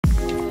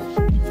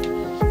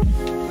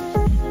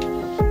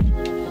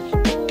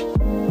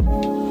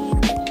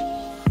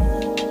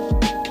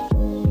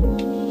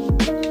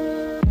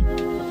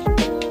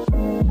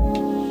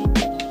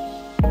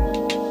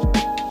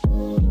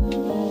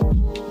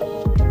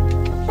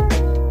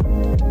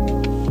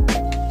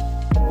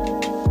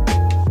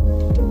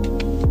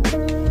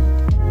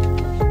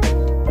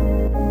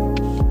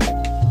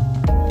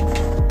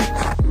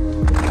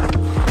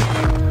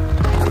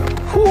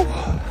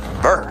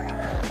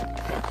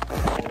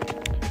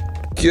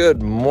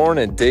Good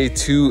morning, day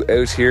 2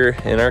 out here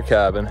in our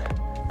cabin,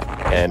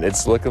 and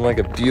it's looking like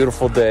a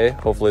beautiful day.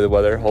 Hopefully the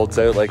weather holds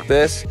out like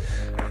this.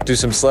 Do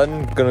some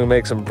sledding, gonna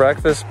make some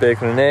breakfast,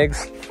 bacon and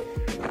eggs.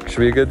 Should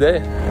be a good day.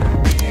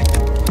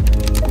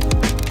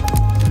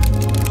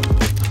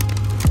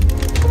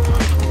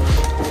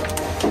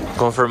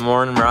 Going for a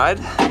morning ride,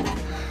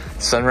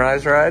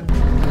 sunrise ride.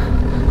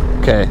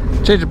 Okay,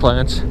 change of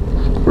plans.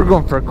 We're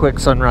going for a quick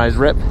sunrise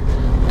rip,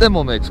 then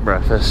we'll make some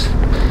breakfast.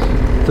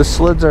 The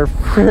sleds are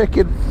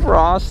freaking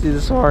frosty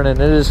this morning.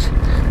 It is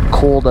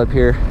cold up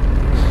here.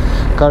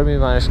 Gotta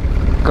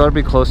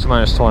be close to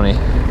minus 20.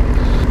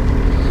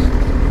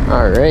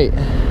 All right,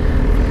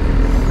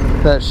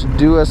 that should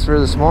do us for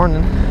this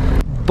morning.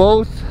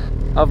 Both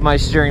of my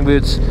steering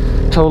boots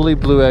totally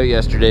blew out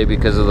yesterday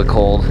because of the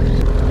cold.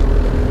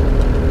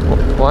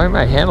 Why are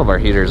my handlebar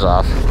heaters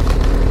off?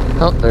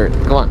 Oh, there,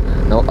 come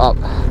on, no, up.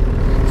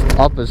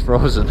 Up is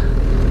frozen.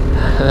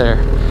 There.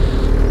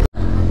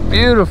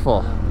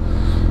 Beautiful.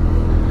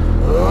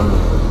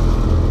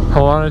 I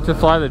wanted to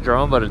fly the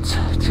drone, but it's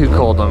too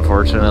cold,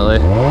 unfortunately.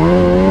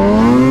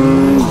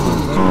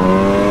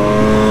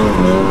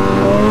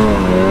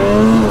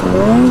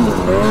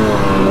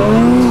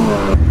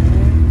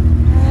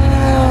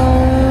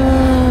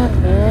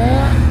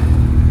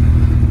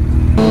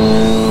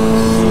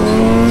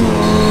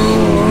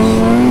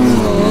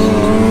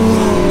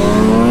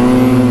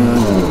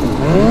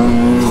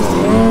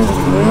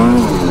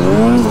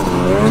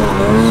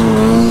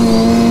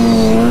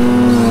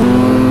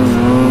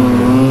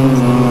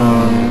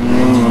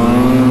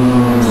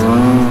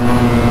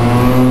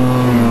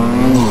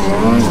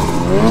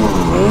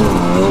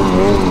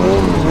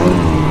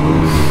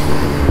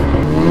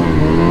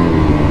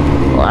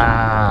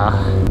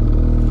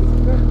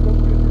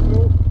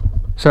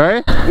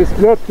 Sorry? This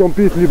clutch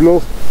completely blew.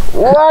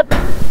 What?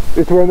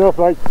 It went up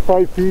like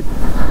 5 feet.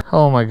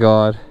 Oh my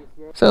god.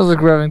 Sounds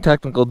like we're having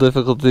technical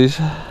difficulties.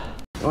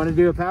 Want to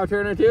do a power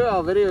turn or two?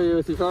 I'll video you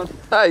with your phone.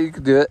 Ah, you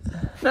can do it.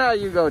 No,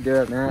 you go do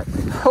it, Matt.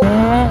 Oh.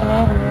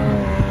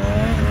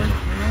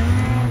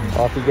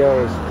 Off he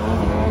goes.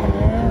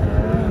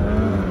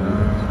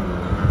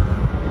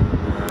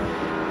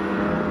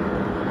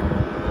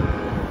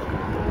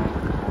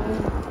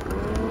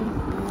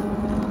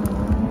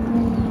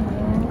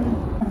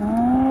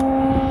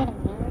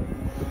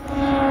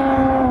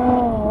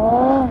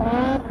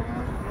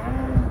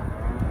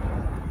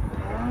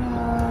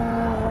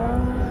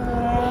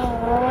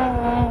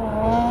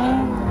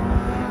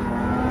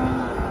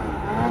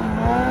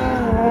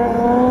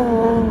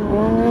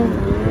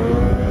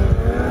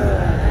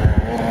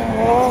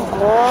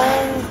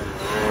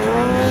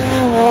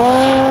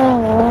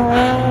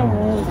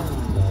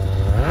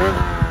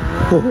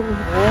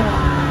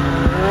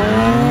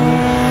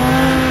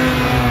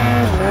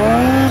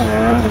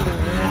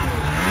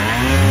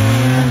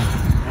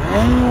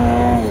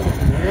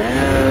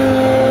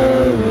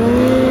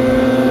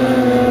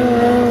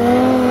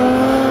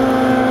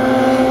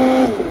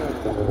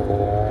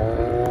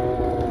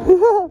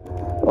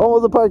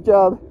 Almost a park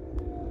job.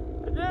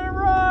 I did it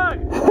wrong!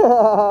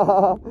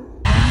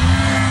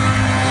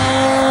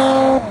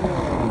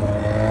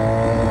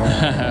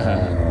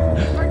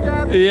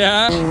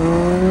 Yeah.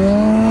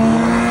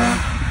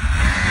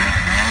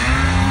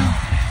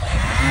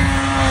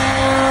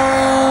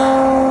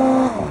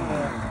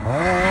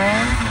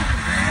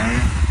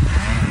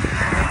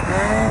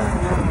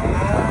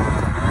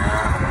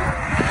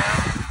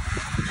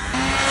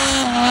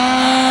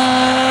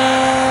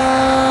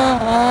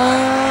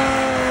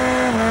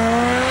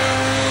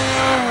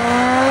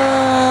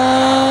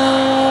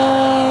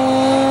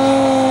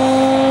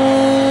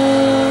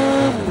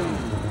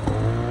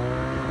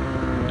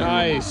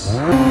 Nice.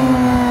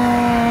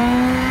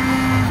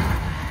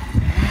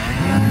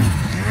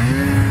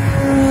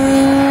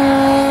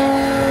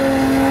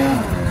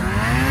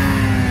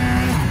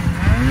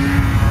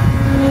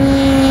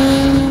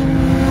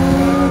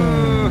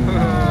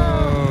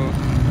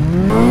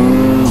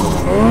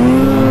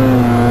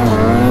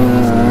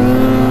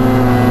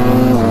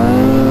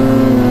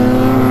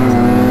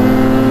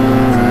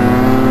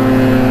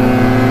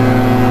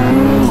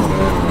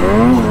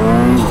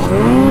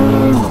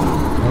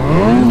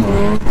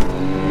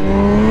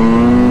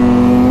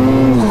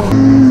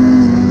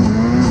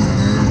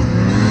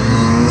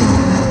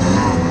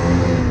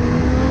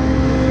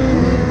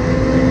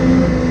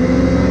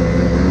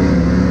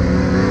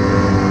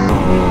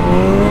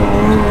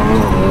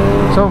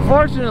 So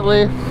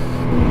unfortunately,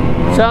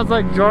 it sounds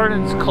like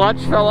Jordan's clutch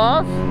fell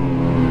off,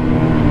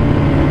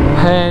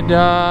 and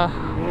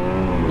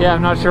yeah,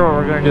 I'm not sure what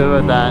we're gonna do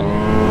with that.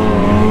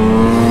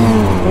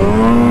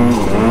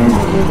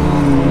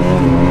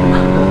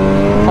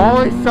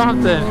 Always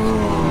something.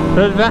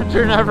 The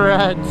adventure never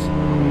ends.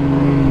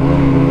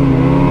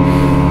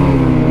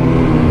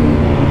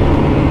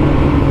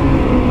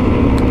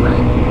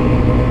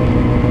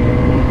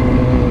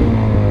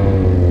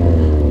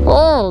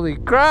 Holy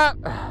crap!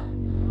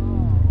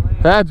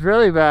 That's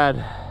really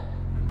bad.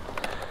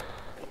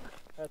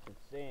 That's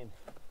insane.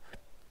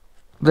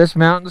 This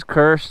mountain's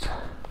cursed.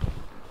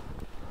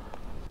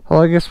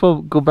 Well, I guess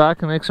we'll go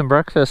back and make some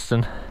breakfast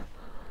and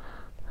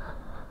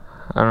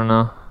I don't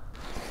know.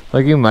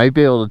 Like, you might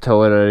be able to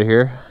tow it out of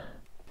here.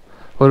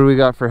 What do we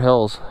got for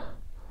hills?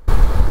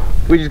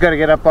 We just gotta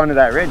get up onto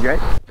that ridge, right?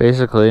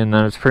 Basically, and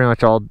then it's pretty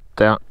much all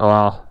down.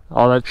 Wow,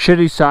 all that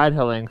shitty side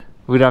hilling.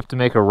 We'd have to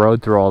make a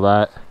road through all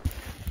that.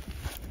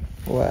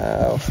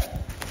 Wow.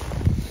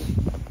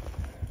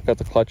 Got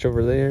the clutch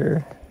over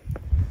there.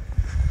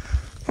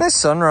 Nice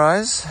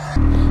sunrise.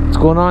 What's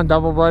going on,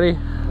 double buddy?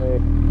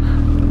 Hey.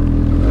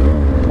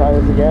 Try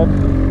this again?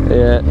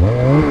 Yeah.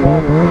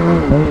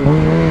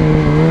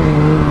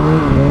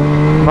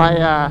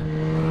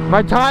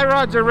 My tie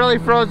rods are really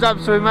froze up,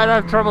 so we might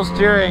have trouble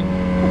steering.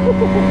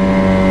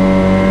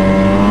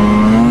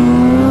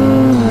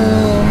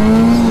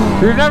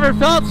 You've never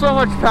felt so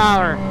much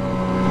power.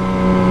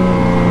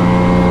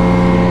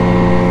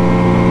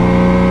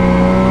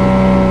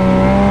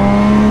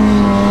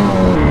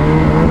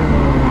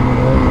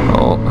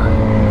 Oh.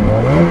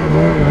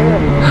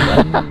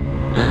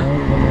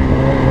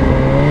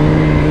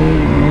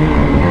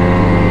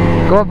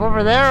 Go up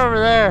over there, over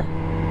there.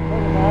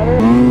 Doesn't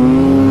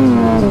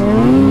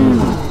matter.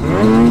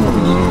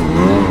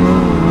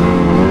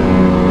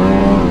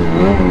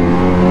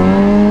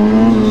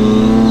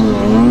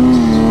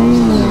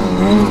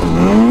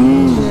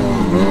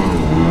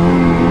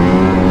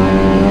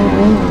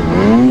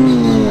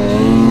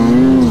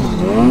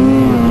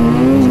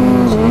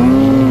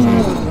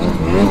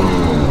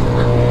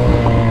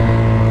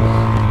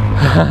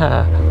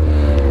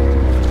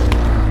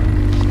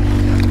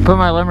 Put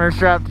my limiter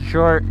strap to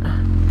short.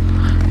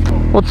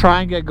 We'll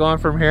try and get going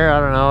from here. I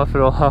don't know if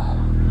it'll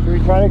Should we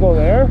try to go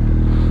there?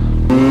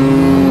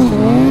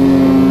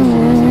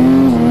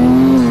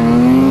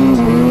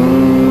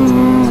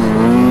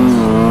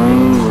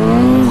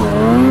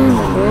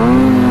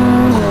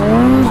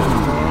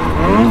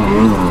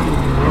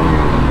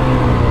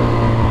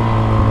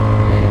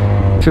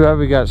 Too bad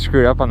we got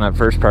screwed up on that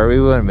first part. We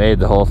would have made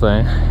the whole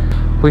thing.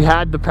 We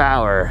had the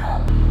power.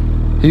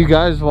 You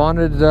guys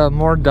wanted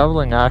more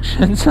doubling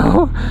action,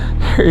 so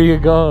here you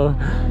go.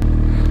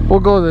 We'll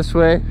go this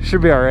way.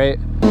 Should be all right.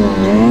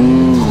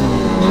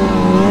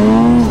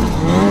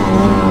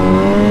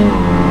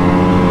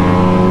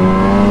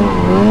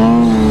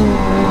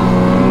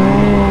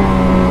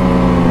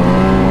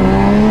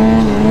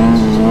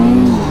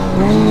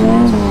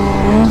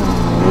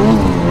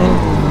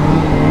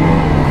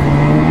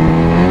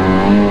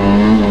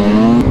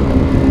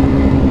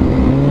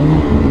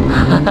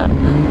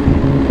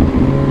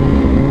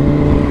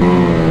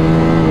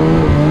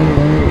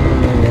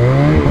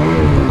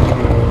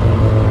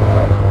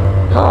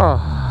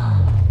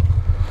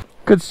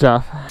 Good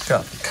stuff.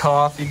 Got the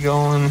coffee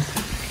going.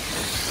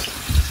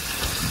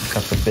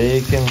 Got the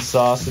bacon,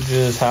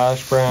 sausages,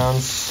 hash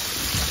browns.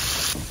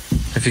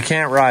 If you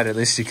can't ride, at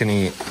least you can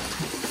eat.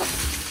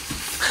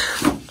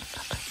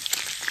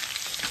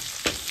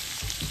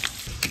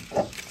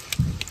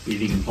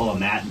 You can pull a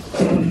mat.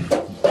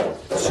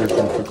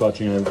 Searching for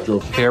clutching and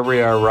drove. Here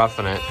we are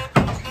roughing it.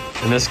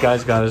 And this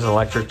guy's got his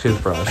electric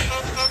toothbrush.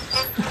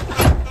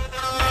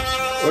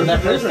 When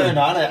that first turned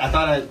on, I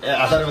thought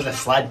it was a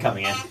sled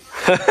coming in.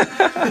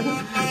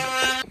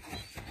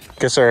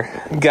 Guess our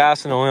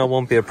gas and oil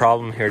won't be a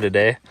problem here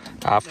today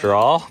after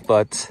all,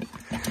 but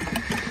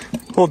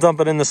we'll dump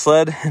it in the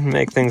sled and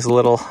make things a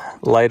little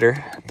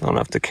lighter. Don't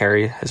have to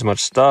carry as much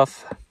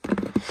stuff.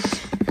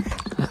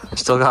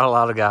 Still got a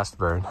lot of gas to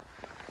burn.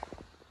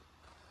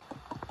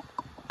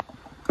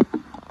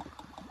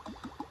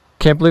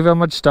 Can't believe how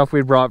much stuff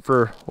we brought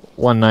for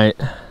one night.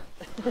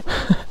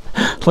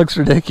 Looks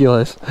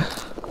ridiculous.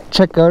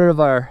 Check out of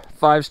our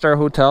 5-star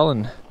hotel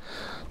and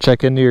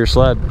check into your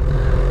sled.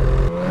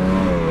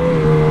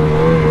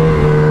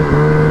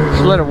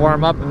 Just let it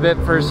warm up a bit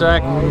for a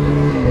sec.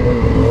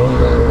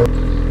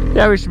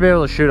 Yeah, we should be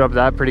able to shoot up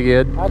that pretty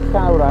good. That's kind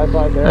of what I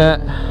thought there.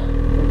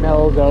 It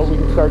mellows out, we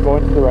can start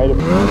going to the right of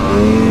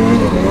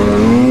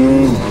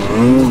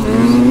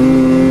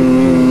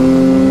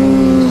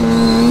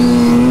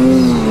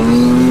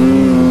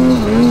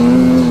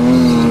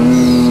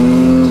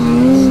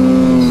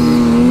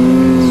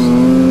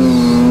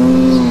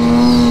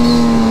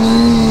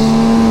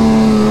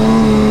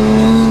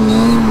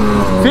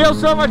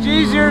So much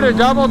easier to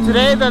double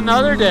today than the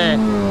other day.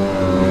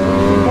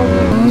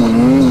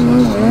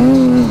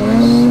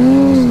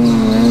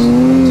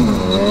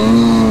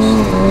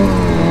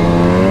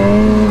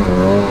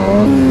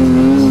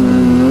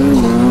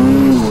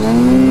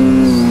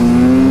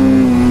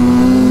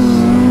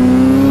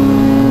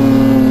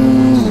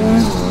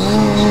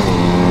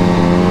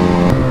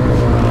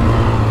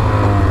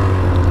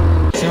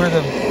 See where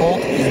the bolt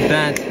is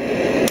bent?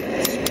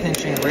 It's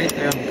pinching right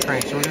there on the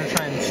crank, so we're going to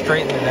try and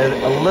straighten it out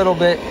a little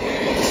bit.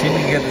 See if we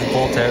can get this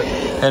bolt out.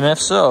 And if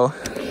so,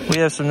 we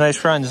have some nice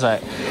friends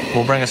that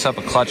will bring us up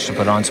a clutch to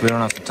put on so we don't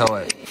have to tow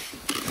it.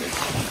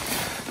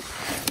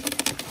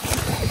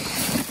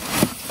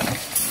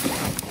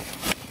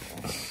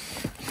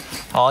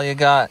 All you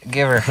got,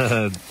 give her.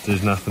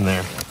 There's nothing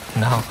there.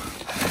 No.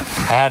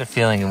 I had a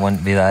feeling it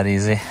wouldn't be that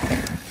easy.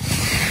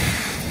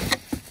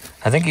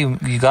 I think you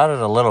got it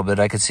a little bit.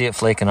 I could see it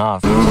flaking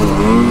off.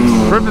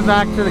 Ripping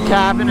back to the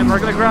cabin, and we're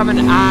gonna grab an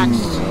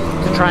axe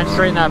to try and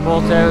straighten that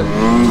bolt out.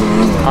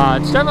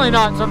 It's definitely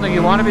not something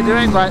you want to be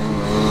doing, but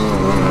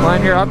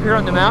when you're up here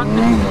on the mountain,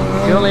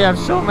 you only have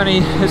so many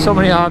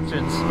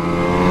options.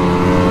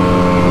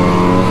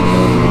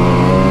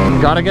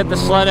 You gotta get the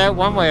sled out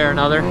one way or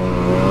another.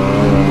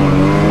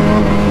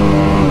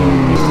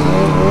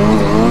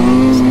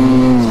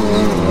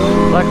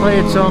 Luckily,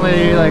 it's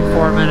only like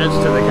 4 minutes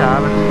to the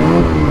cabin.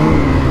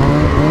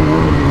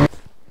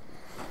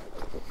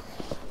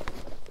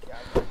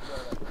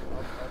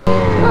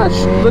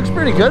 It looks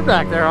pretty good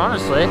back there,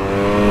 honestly. I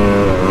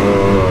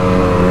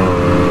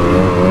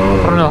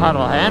don't know how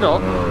it'll handle,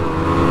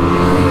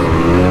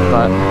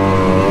 but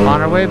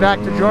on our way back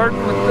to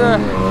Jordan with the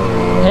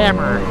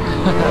hammer.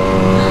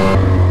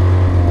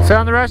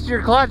 Found the rest of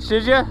your clutch,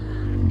 did you?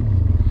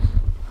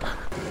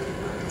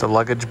 The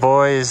luggage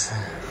boys.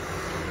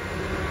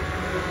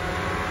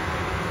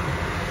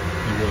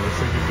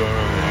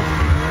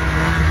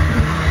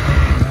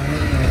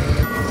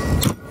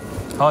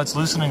 Oh, it's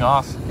loosening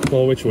off.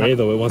 Well, which way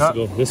though? It wants to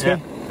go this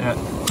way? Yeah.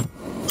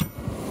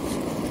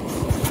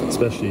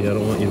 Especially, I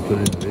don't want you to put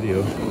it in the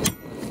video.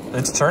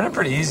 It's turning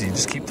pretty easy.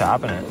 Just keep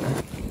tapping it.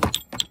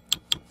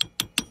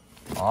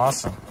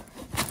 Awesome.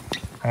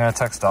 I'm gonna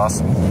text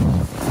Dawson.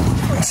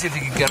 Let's see if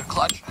he can get a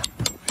clutch.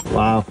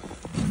 Wow.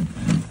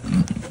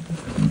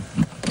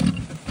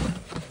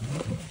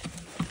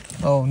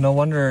 Oh, no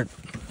wonder.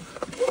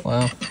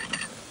 Wow.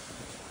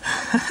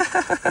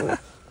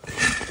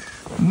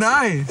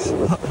 Nice.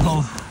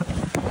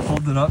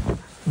 Hold it up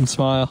and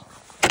smile.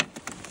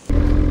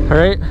 All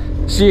right.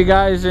 See you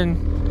guys in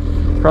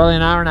probably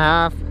an hour and a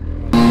half.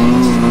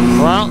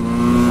 Well,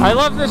 I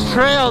love this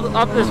trail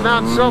up this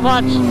mountain so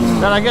much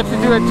that I get to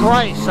do it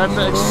twice. I'm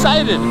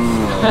excited.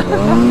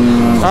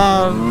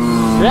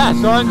 Yeah,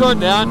 so I'm going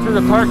down through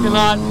the parking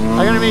lot.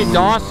 I'm gonna meet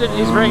Dawson.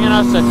 He's bringing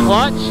us a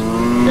clutch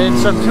and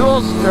some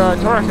tools to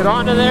torque it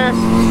onto there.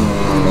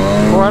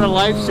 What a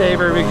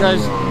lifesaver,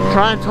 because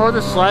trying to tow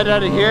the sled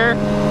out of here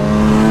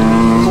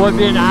would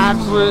be an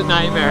absolute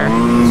nightmare.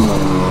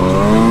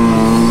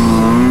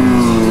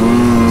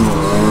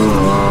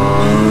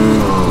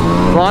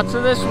 Lots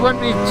of this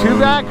wouldn't be too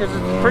bad because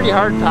it's pretty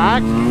hard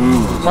packed,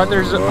 but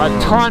there's a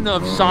ton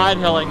of side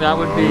hilling that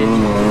would be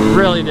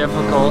really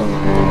difficult.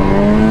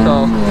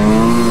 So,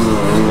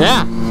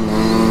 yeah.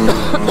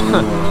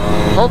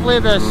 Hopefully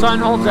the sun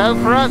holds out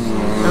for us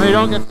and we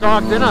don't get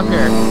socked in up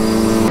here.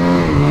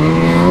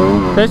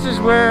 This is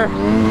where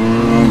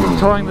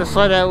towing the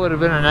sled out would have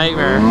been a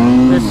nightmare.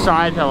 This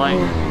side hilling,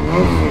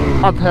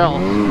 uphill.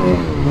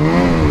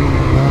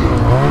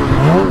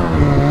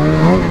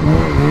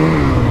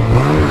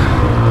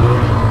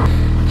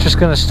 Just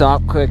gonna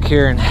stop quick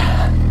here and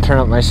turn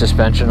up my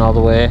suspension all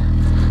the way,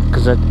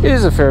 because it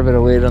is a fair bit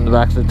of weight on the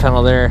back of the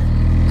tunnel there.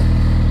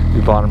 Be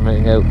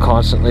bottoming out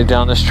constantly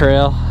down this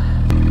trail.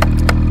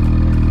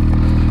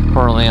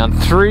 We're only on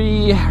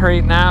 3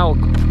 right now,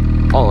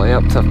 all the way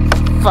up to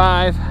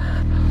 5.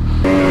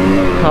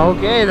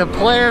 Okay, the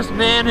Polaris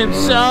man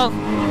himself,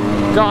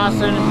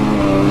 Dawson,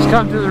 has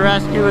come to the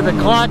rescue with a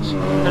clutch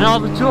and all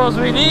the tools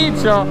we need.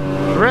 So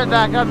we're right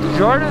back up to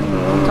Jordan,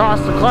 toss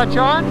the clutch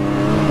on,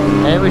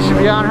 and we should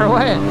be on our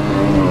way.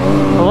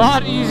 A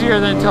lot easier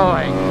than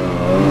towing.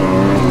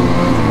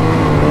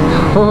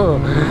 Oh,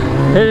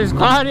 it is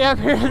cloudy up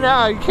here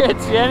now, you can't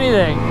see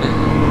anything.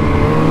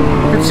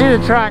 You can see the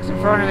tracks in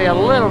front of me a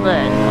little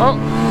bit. Oh,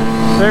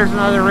 there's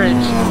another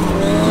ridge.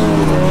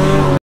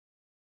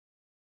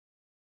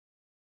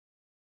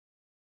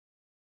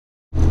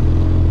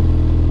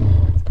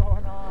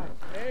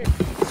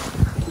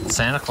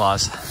 Santa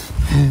Claus.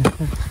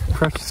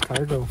 Precious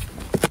cargo.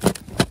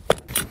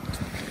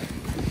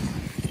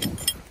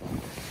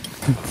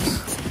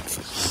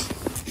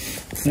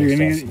 You're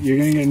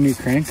gonna get a new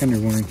crank under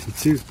warranty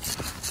too.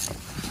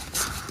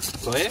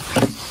 Wait?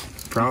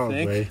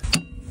 Probably.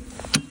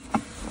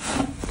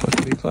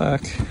 Clickety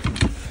clack.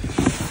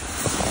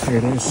 Here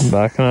it is.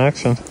 Back in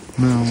action.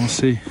 No, we'll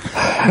see.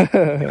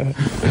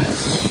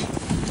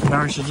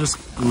 Now we should just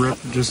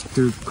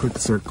do a quick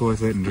circle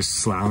with it and just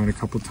slam it a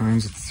couple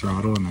times with the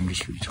throttle and then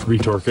just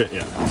retorque it.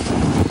 Yeah.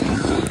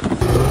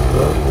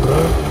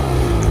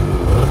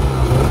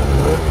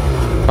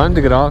 Time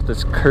to get off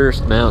this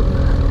cursed mountain.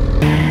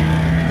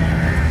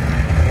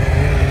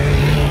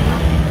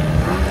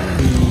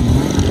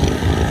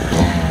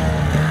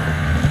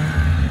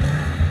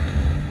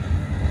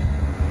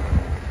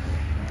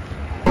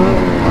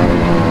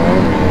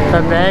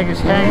 That bag is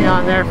hanging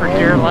on there for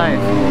dear life.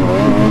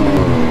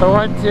 The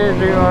 1, 2,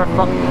 3, 4,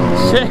 5,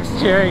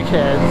 6 jerry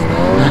cans.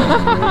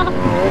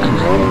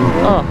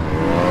 Oh.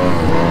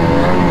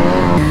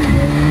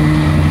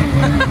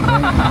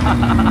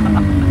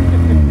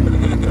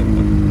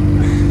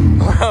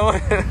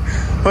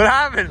 What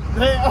happened?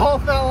 They all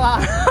fell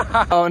out.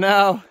 Oh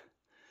no.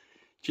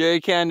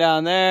 Jerry can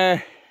down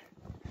there.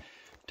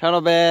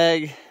 Tunnel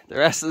bag. The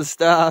rest of the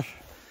stuff.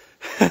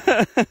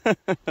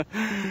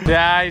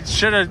 Yeah, I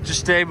should have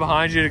just stayed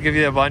behind you to give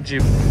you a bungee.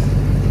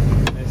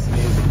 Nice and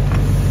easy.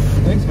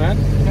 Thanks, man.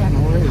 Yeah,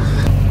 no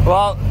worries.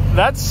 Well,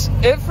 that's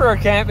it for our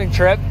camping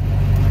trip.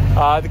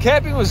 The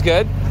camping was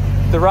good.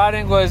 The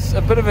riding was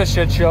a bit of a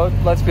shit show,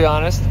 let's be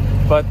honest.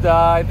 But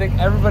I think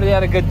everybody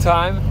had a good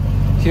time.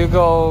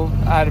 Hugo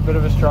had a bit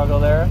of a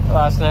struggle there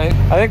last night.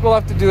 I think we'll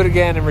have to do it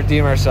again and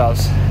redeem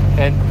ourselves.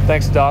 And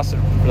thanks to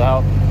Dawson for the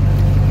help.